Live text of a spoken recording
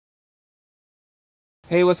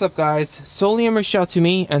Hey, what's up guys? Soliom reached out to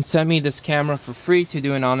me and sent me this camera for free to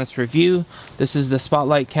do an honest review. This is the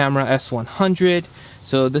Spotlight Camera S100.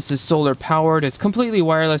 So this is solar powered. It's completely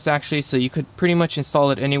wireless actually, so you could pretty much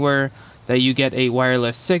install it anywhere that you get a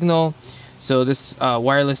wireless signal. So this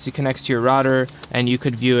wirelessly connects to your router and you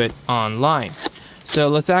could view it online. So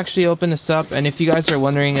let's actually open this up, and if you guys are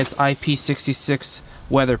wondering, it's IP66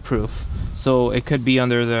 weatherproof. So it could be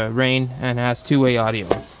under the rain and has two-way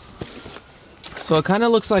audio. So it kind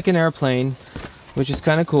of looks like an airplane, which is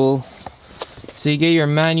kind of cool. So you get your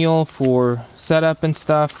manual for setup and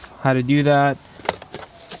stuff, how to do that.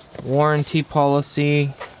 Warranty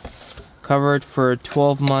policy, covered for a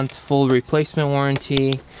 12-month full replacement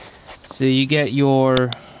warranty. So you get your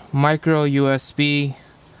micro USB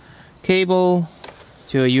cable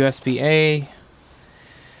to a USB-A.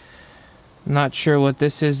 Not sure what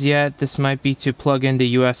this is yet. This might be to plug in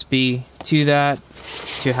the USB to that,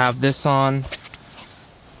 to have this on.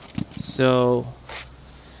 So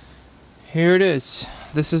here it is.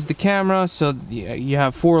 This is the camera. So you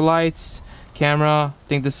have 4 lights, camera, I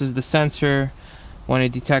think this is the sensor when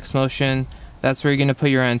it detects motion. That's where you're gonna put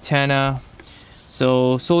your antenna.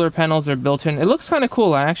 So solar panels are built in. It looks kind of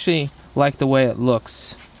cool. I actually like the way it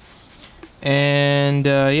looks. And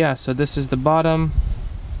yeah, so this is the bottom.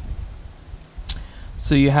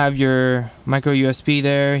 So you have your micro USB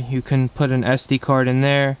there. You can put an SD card in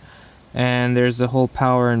there, and there's a whole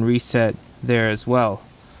power and reset there as well.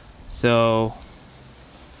 So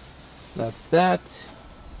that's that.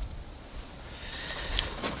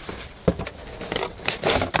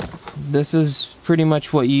 This is pretty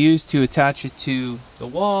much what you use to attach it to the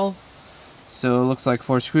wall. So it looks like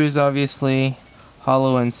 4 screws, obviously,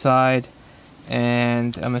 hollow inside,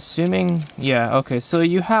 and I'm assuming, yeah, okay, so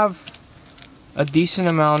you have a decent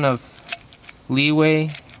amount of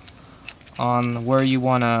leeway on where you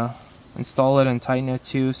want to install it and tighten it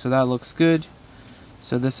to, so that looks good.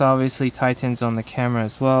 So this obviously tightens on the camera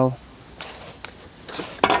as well.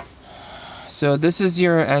 So this is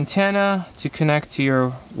your antenna to connect to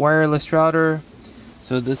your wireless router.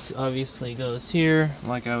 So this obviously goes here,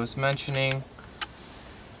 like I was mentioning,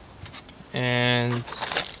 and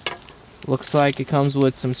looks like it comes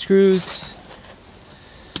with some screws.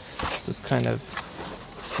 Just kind of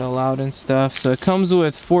fell out and stuff. So it comes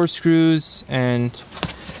with 4 screws and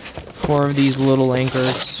 4 of these little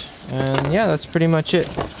anchors, and yeah, that's pretty much it.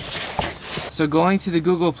 So going to the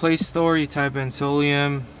Google Play Store, you type in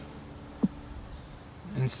Soliom,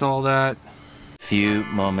 install that. Few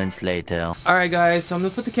moments later. Alright guys, so I'm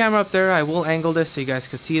gonna put the camera up there. I will angle this so you guys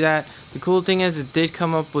can see that. The cool thing is it did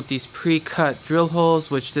come up with these pre-cut drill holes,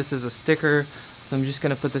 which this is a sticker. So I'm just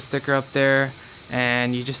gonna put the sticker up there,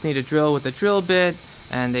 and you just need a drill with a drill bit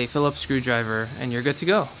and a Phillips screwdriver, and you're good to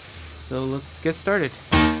go. So let's get started.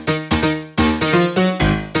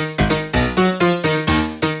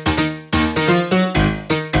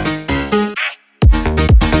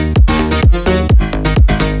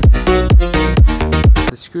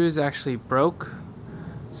 The screws actually broke,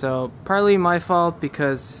 so partly my fault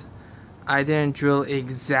because I didn't drill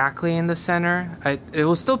exactly in the center. It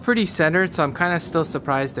was still pretty centered, so I'm kind of still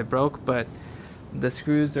surprised it broke, but the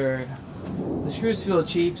screws feel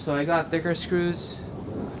cheap, so I got thicker screws.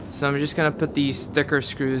 So I'm just gonna put these thicker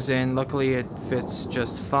screws in. Luckily it fits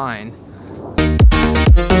just fine.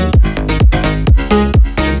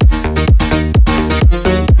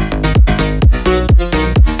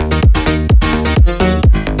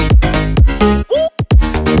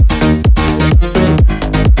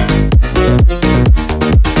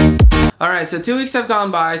 Alright, so 2 weeks have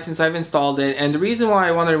gone by since I've installed it, and the reason why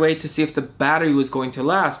I wanted to wait to see if the battery was going to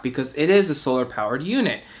last, because it is a solar powered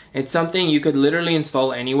unit. It's something you could literally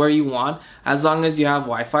install anywhere you want as long as you have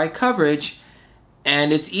Wi-Fi coverage,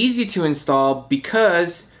 and it's easy to install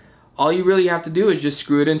because all you really have to do is just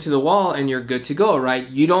screw it into the wall and you're good to go, right?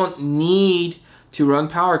 You don't need to run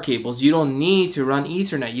power cables, you don't need to run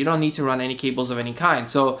Ethernet, you don't need to run any cables of any kind.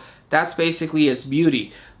 So that's basically its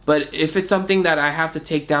beauty. But if it's something that I have to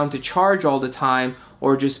take down to charge all the time,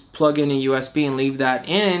 or just plug in a USB and leave that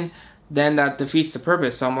in, then that defeats the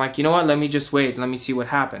purpose. So I'm like, you know what, let me just wait, let me see what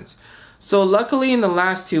happens. So luckily in the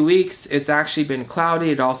last 2 weeks, it's actually been cloudy,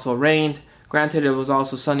 it also rained. Granted, it was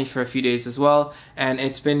also sunny for a few days as well, and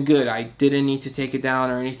it's been good. I didn't need to take it down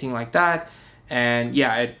or anything like that, and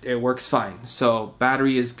yeah, it works fine. So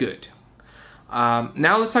battery is good.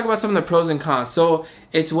 Now let's talk about some of the pros and cons. So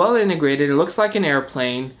it's well integrated, it looks like an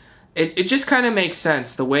airplane. It just kind of makes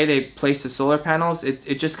sense. The way they place the solar panels,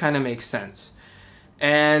 it just kind of makes sense.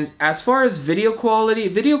 And as far as video quality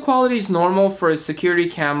is normal for a security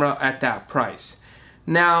camera at that price.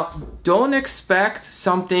 Now, don't expect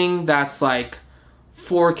something that's like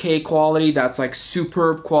 4K quality that's like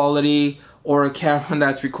superb quality, or a camera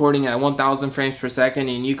that's recording at 1000 frames per second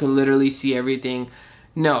and you can literally see everything.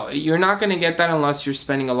 No, you're not going to get that unless you're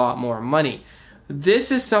spending a lot more money.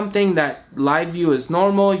 This is something that live view is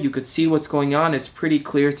normal. You could see what's going on. It's pretty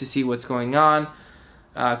clear to see what's going on.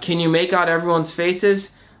 Can you make out everyone's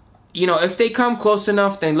faces? You know, if they come close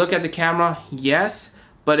enough, then look at the camera, yes.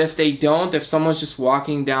 But if they don't, if someone's just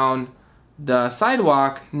walking down the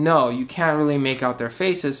sidewalk, no, you can't really make out their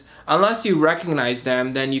faces. Unless you recognize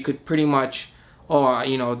them, then you could pretty much, oh,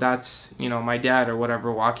 you know, that's, you know, my dad or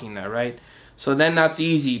whatever walking there, right? So then that's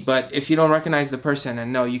easy. But if you don't recognize the person,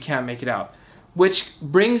 then no, you can't make it out. Which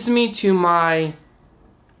brings me to my,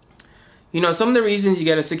 you know, some of the reasons you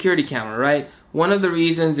get a security camera, right? One of the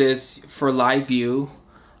reasons is for live view.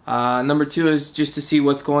 Number 2 is just to see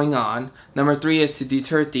what's going on. Number 3 is to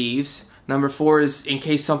deter thieves. Number 4 is in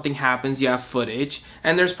case something happens, you have footage.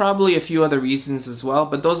 And there's probably a few other reasons as well,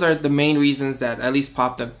 but those are the main reasons that at least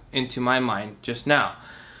popped up into my mind just now.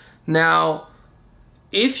 Now,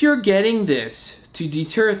 if you're getting this to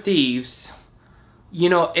deter thieves, you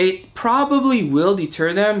know, it probably will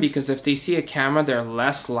deter them, because if they see a camera, they're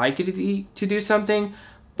less likely to do something.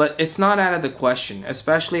 But it's not out of the question,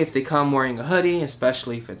 especially if they come wearing a hoodie,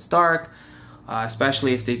 especially if it's dark,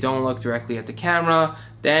 especially if they don't look directly at the camera,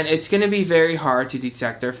 then it's going to be very hard to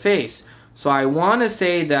detect their face. So I want to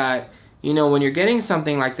say that, you know, when you're getting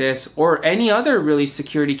something like this, or any other really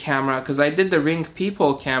security camera, because I did the Ring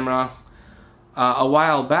People camera a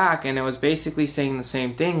while back, and it was basically saying the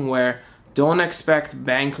same thing, where don't expect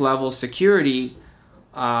bank level security,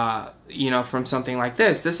 you know, from something like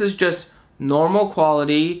this. This is just normal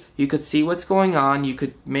quality. You could see what's going on. You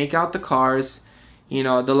could make out the cars. You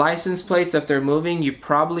know, the license plates, if they're moving, you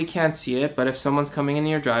probably can't see it, but if someone's coming in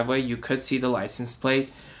your driveway, you could see the license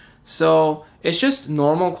plate. So it's just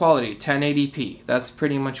normal quality, 1080p. That's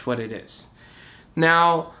pretty much what it is.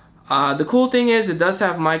 Now, the cool thing is it does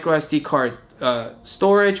have micro SD card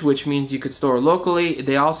storage, which means you could store locally.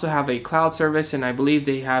 They also have a cloud service, and I believe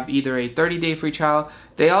they have either a 30-day free trial.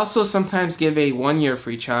 They also sometimes give a 1-year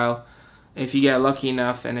free trial if you get lucky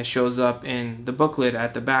enough, and it shows up in the booklet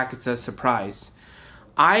at the back. It says surprise.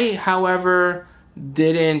 I, however,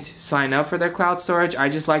 didn't sign up for their cloud storage. I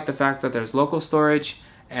just like the fact that there's local storage,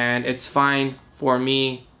 and it's fine for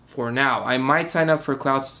me for now. I might sign up for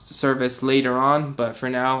cloud service later on, but for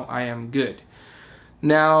now I am good.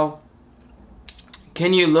 Now,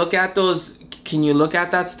 can you look at those? Can you look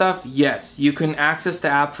at that stuff? Yes, you can access the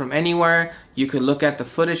app from anywhere. You can look at the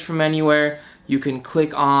footage from anywhere. You can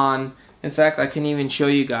click on, in fact, I can even show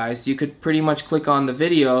you guys. You could pretty much click on the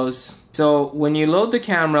videos. So when you load the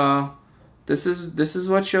camera, this is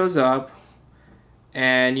what shows up.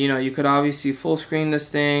 And you know, you could obviously full screen this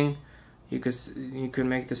thing. You could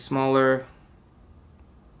make this smaller.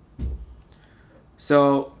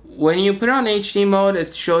 So when you put it on HD mode,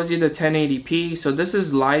 it shows you the 1080p. So this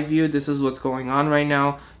is live view. This is what's going on right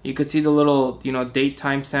now. You could see the little, you know, date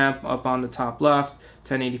timestamp up on the top left,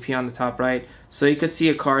 1080p on the top right. So you could see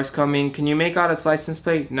a car is coming. Can you make out its license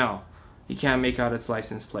plate? No, you can't make out its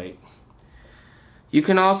license plate. You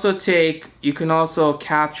can also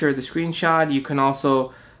capture the screenshot. You can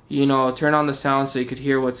also, you know, turn on the sound so you could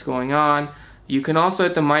hear what's going on. You can also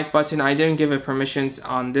hit the mic button. I didn't give it permissions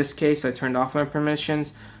on this case. I turned off my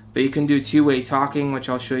permissions. But you can do two-way talking, which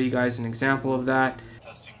I'll show you guys an example of that.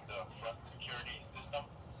 Testing the front security system.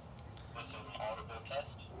 This is an audible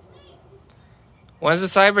test. When's the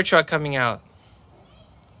Cybertruck coming out?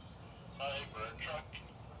 Cybertruck.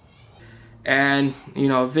 And, you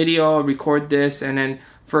know, video, record this. And then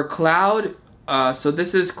for cloud, so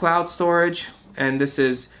this is cloud storage, and this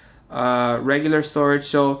is regular storage.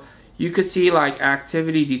 So you could see like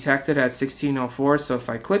activity detected at 1604. So if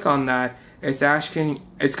I click on that, it's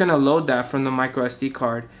gonna load that from the micro SD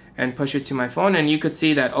card and push it to my phone, and you could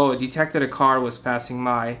see that, oh, it detected a car was passing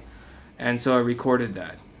by, and so it recorded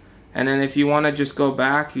that. And then if you want to just go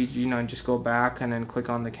back, you know, just go back and then click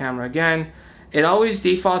on the camera again. It always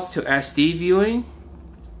defaults to SD viewing,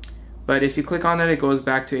 but if you click on it, it goes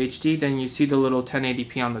back to HD. Then you see the little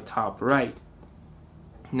 1080p on the top right.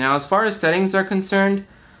 Now, as far as settings are concerned,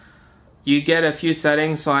 you get a few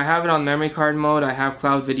settings. So I have it on memory card mode. I have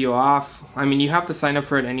cloud video off. I mean, you have to sign up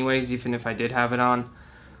for it anyways, even if I did have it on.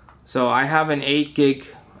 So I have an 8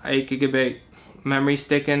 gigabit memory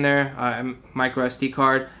stick in there, micro SD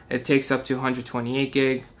card. It takes up to 128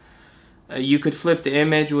 gig. You could flip the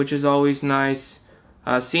image, which is always nice.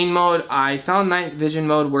 Scene mode, I found night vision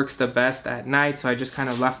mode works the best at night, so I just kind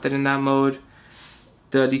of left it in that mode.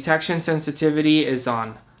 The detection sensitivity is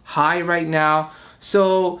on high right now.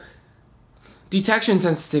 So detection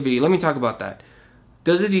sensitivity, let me talk about that.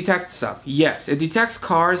 Does it detect stuff? Yes, it detects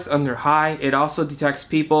cars under high. It also detects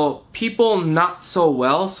people. People not so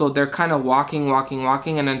well, so they're kind of walking,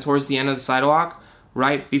 and then towards the end of the sidewalk,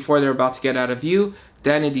 right before they're about to get out of view,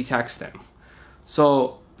 then it detects them.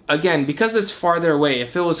 So again, because it's farther away,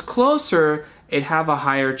 if it was closer, it'd have a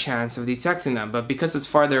higher chance of detecting them. But because it's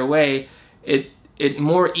farther away, it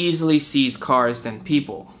more easily sees cars than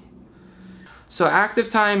people. So active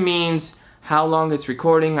time means how long it's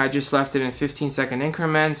recording. I just left it in 15-second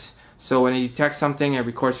increments. So when it detects something, it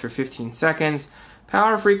records for 15 seconds.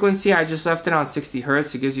 Power frequency, I just left it on 60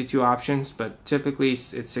 Hertz. It gives you two options, but typically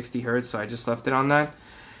it's 60 Hertz, so I just left it on that.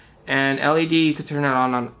 And LED, you could turn it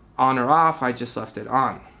on or off. I just left it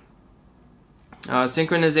on.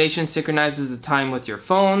 Synchronization synchronizes the time with your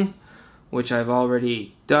phone, which I've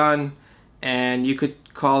already done. And you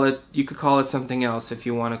could call it something else if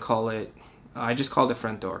you want to call it. I just called it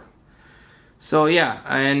front door. So yeah,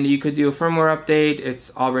 and you could do a firmware update.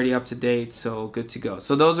 It's already up to date, so good to go.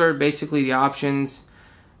 So those are basically the options,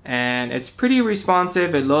 and it's pretty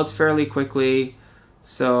responsive. It loads fairly quickly,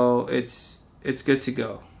 so it's good to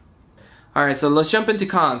go. All right, so let's jump into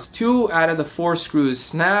cons. 2 out of the 4 screws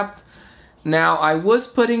snapped. Now I was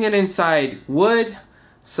putting it inside wood,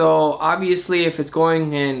 so obviously if it's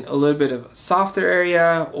going in a little bit of a softer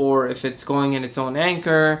area, or if it's going in its own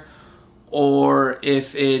anchor, or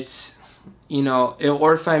if it's, you know,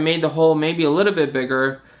 or if I made the hole maybe a little bit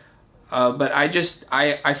bigger, but I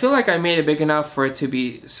feel like I made it big enough for it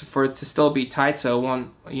to still be tight, so it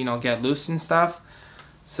won't, you know, get loose and stuff.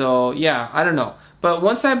 So yeah, I don't know. But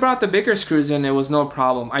once I brought the bigger screws in, it was no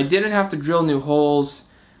problem. I didn't have to drill new holes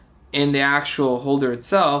in the actual holder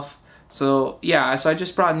itself. So yeah, so I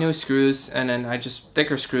just brought new screws, and then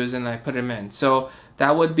thicker screws, and I put them in. So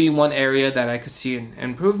that would be one area that I could see an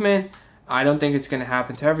improvement. I don't think it's going to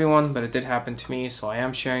happen to everyone, but it did happen to me, so I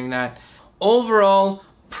am sharing that. Overall,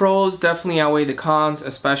 pros definitely outweigh the cons,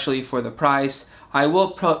 especially for the price. I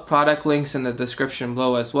will put product links in the description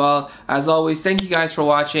below as well. As always, thank you guys for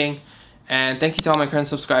watching, and thank you to all my current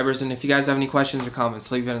subscribers. And if you guys have any questions or comments,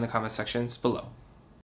 leave it in the comment sections below.